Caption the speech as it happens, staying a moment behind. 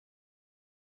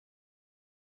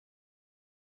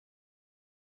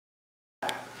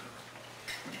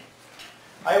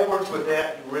I worked with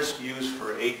at-risk youth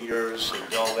for 8 years in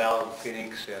Del Valle and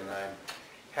Phoenix, and I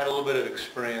had a little bit of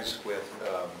experience with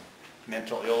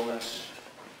mental illness,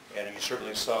 and you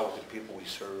certainly saw with the people we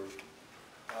served.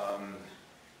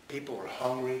 People were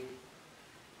hungry.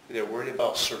 They're worried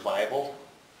about survival.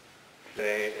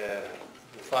 The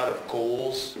thought of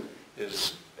goals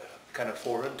is kind of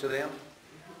foreign to them.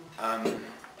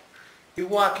 You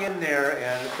walk in there,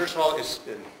 and first of all,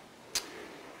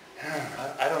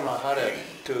 I don't know how to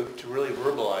really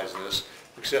verbalize this,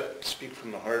 except speak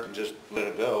from the heart and just let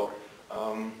it go.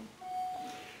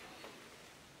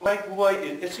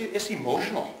 It's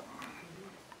emotional.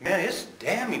 Man, it's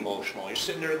damn emotional. You're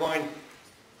sitting there going,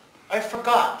 I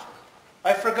forgot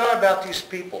about these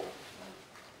people.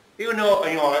 Even though,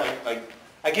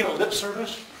 I give a lip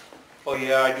service. Oh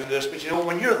yeah, I do this. But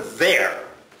when you're there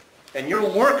and you're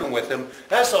working with them,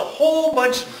 that's a whole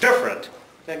bunch different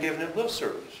than giving it lip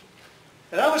service.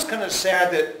 And I was kind of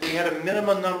sad that we had a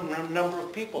minimum number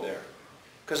of people there.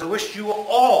 Because I wish you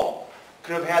all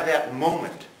could have had that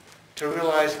moment to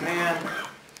realize, man,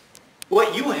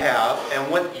 what you have and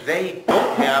what they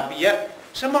don't have, but yet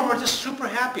some of them are just super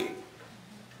happy.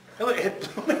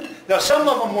 Now some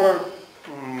of them were,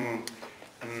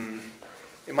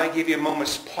 it might give you a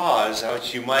moment's pause, how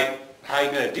you're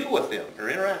going to deal with them or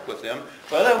interact with them.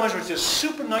 But other ones were just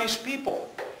super nice people.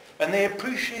 And they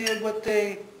appreciated what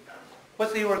they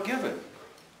were given.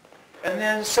 And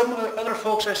then some of the other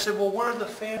folks, I said, well, where are the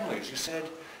families? You said,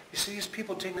 you see these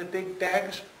people taking the big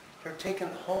bags? They're taken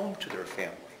home to their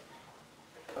family.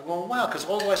 I'm going, wow, because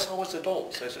all I saw was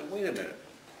adults. I said, wait a minute.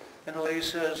 And the lady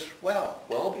says, well,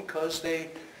 because I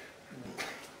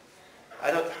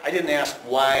didn't ask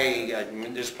why.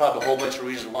 There's probably a whole bunch of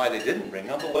reasons why they didn't bring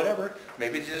them, but whatever.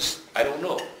 Maybe just, I don't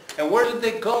know. And where did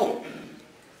they go?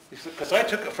 Because I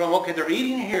took it from, okay, they're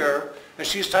eating here, and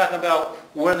she's talking about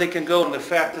where they can go and the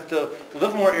fact that the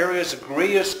Livermore area is the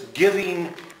greatest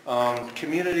giving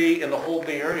community in the whole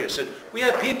Bay Area. Said, we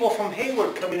have people from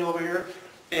Hayward coming over here,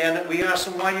 and we asked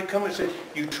them, why you come? And said,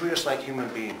 you treat us like human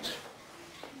beings.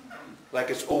 Like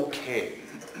it's okay.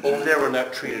 Over there we're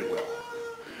not treated well.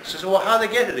 She says, well, how do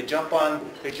they get it? They jump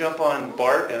on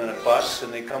BART and a bus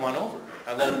and they come on over.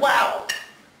 And then, wow,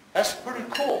 that's pretty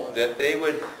cool that they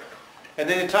would. And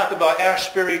then they talk about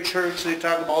Ashbury Church. They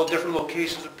talk about all the different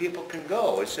locations that people can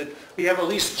go. I said, we have at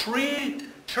least 3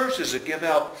 churches that give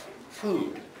out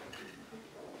food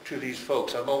to these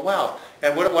folks. I go, wow.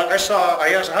 And what I saw,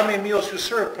 I asked, how many meals you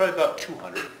serve? Probably about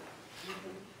 200.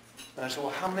 And I said,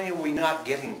 well, how many are we not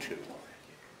getting to?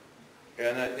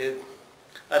 And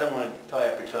I don't want to tie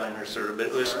up your time here, sir, but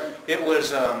it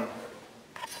was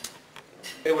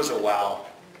a wow.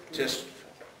 Just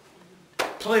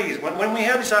please, when we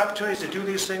have these opportunities to do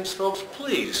these things, folks,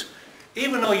 please,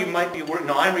 even though you might be working,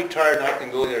 no, I'm retired and I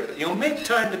can go there, but make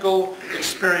time to go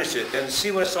experience it and see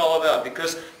what it's all about,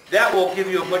 because that will give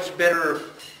you a much better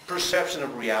perception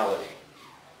of reality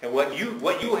and what you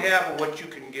have and what you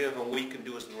can give and what you can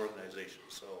do as an organization.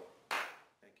 So.